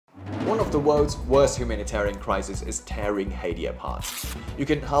One of the world's worst humanitarian crises is tearing Haiti apart. You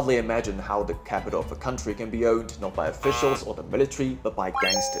can hardly imagine how the capital of a country can be owned not by officials or the military, but by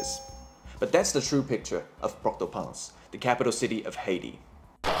gangsters. But that's the true picture of Port-au-Prince, the capital city of Haiti.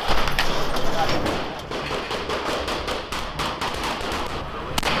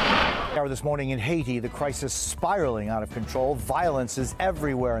 This morning in Haiti, the crisis spiraling out of control. Violence is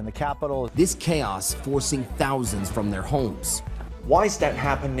everywhere in the capital. This chaos forcing thousands from their homes. Why is that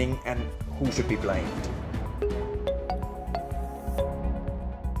happening and who should be blamed?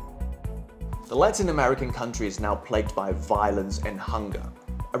 The Latin American country is now plagued by violence and hunger.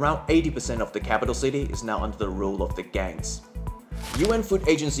 Around 80% of the capital city is now under the rule of the gangs. The UN Food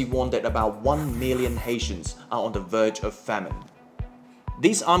Agency warned that about 1 million Haitians are on the verge of famine.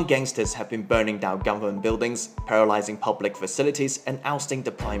 These armed gangsters have been burning down government buildings, paralyzing public facilities, and ousting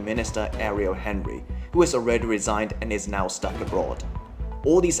the Prime Minister Ariel Henry, who has already resigned and is now stuck abroad.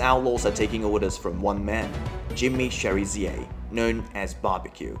 All these outlaws are taking orders from one man, Jimmy Cherizier, known as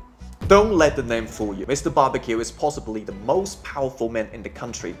Barbecue. Don't let the name fool you. Mr. Barbecue is possibly the most powerful man in the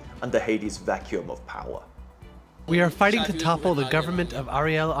country under Haiti's vacuum of power. We are fighting to topple the government of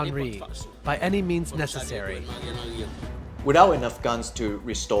Ariel Henry by any means necessary. Without enough guns to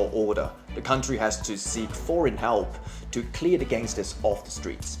restore order, the country has to seek foreign help to clear the gangsters off the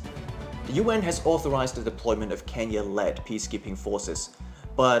streets. The UN has authorized the deployment of Kenya-led peacekeeping forces,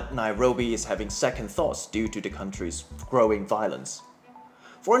 but Nairobi is having second thoughts due to the country's growing violence.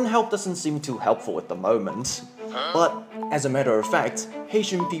 Foreign help doesn't seem too helpful at the moment, but as a matter of fact,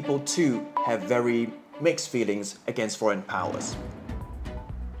 Haitian people too have very mixed feelings against foreign powers.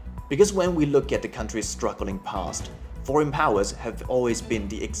 Because when we look at the country's struggling past, foreign powers have always been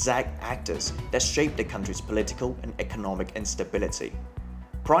the exact actors that shaped the country's political and economic instability.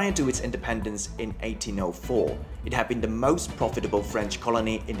 Prior to its independence in 1804, it had been the most profitable French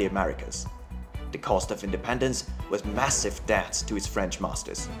colony in the Americas. The cost of independence was massive debts to its French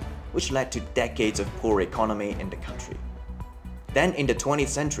masters, which led to decades of poor economy in the country. Then in the 20th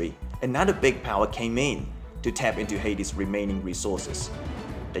century, another big power came in to tap into Haiti's remaining resources,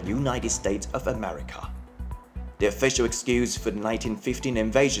 the United States of America. The official excuse for the 1915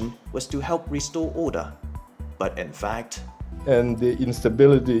 invasion was to help restore order, but in fact, and the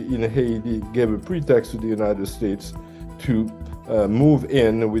instability in Haiti gave a pretext to the United States to move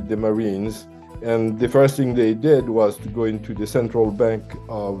in with the Marines. And the first thing they did was to go into the central bank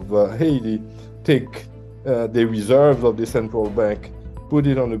of Haiti, take the reserves of the central bank, put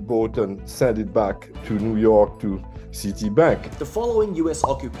it on a boat and send it back to New York to Citibank. The following US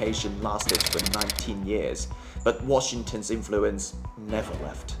occupation lasted for 19 years, but Washington's influence never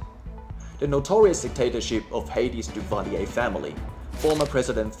left. The notorious dictatorship of Haiti's Duvalier family, former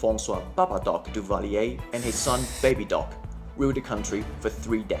President François Papa-Doc Duvalier and his son Baby Doc, ruled the country for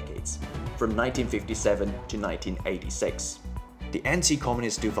 3 decades, from 1957 to 1986. The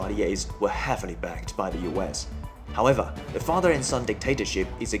anti-communist Duvaliers were heavily backed by the US. However, the father and son dictatorship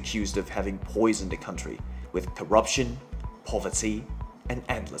is accused of having poisoned the country with corruption, poverty, and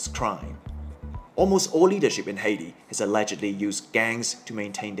endless crime. Almost all leadership in Haiti has allegedly used gangs to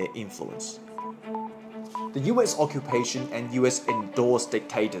maintain their influence. The US occupation and US-endorsed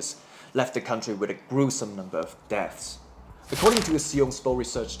dictators left the country with a gruesome number of deaths. According to a Sciences Po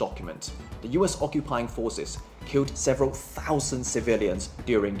research document, the US occupying forces killed several thousand civilians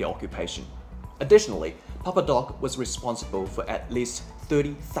during the occupation. Additionally, Papa Doc was responsible for at least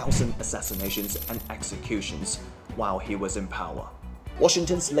 30,000 assassinations and executions while he was in power.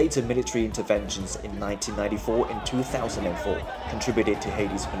 Washington's later military interventions in 1994 and 2004 contributed to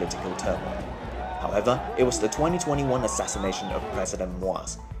Haiti's political turmoil. However, it was the 2021 assassination of President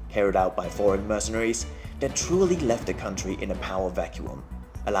Moise, carried out by foreign mercenaries, that truly left the country in a power vacuum,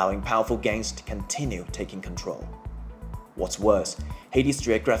 allowing powerful gangs to continue taking control. What's worse, Haiti's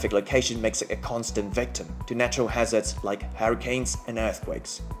geographic location makes it a constant victim to natural hazards like hurricanes and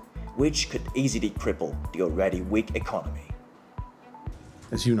earthquakes, which could easily cripple the already weak economy.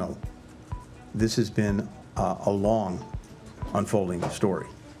 As you know, this has been a long unfolding story.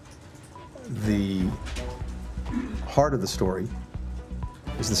 The heart of the story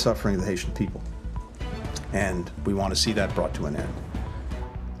is the suffering of the Haitian people, and we want to see that brought to an end.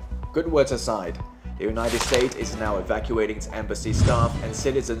 Good words aside, the United States is now evacuating its embassy staff and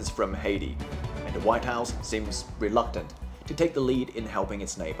citizens from Haiti, and the White House seems reluctant to take the lead in helping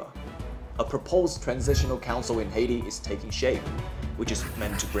its neighbor. A proposed transitional council in Haiti is taking shape, which is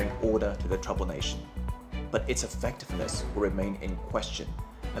meant to bring order to the troubled nation. But its effectiveness will remain in question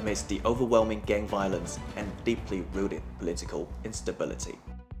amidst the overwhelming gang violence and deeply rooted political instability.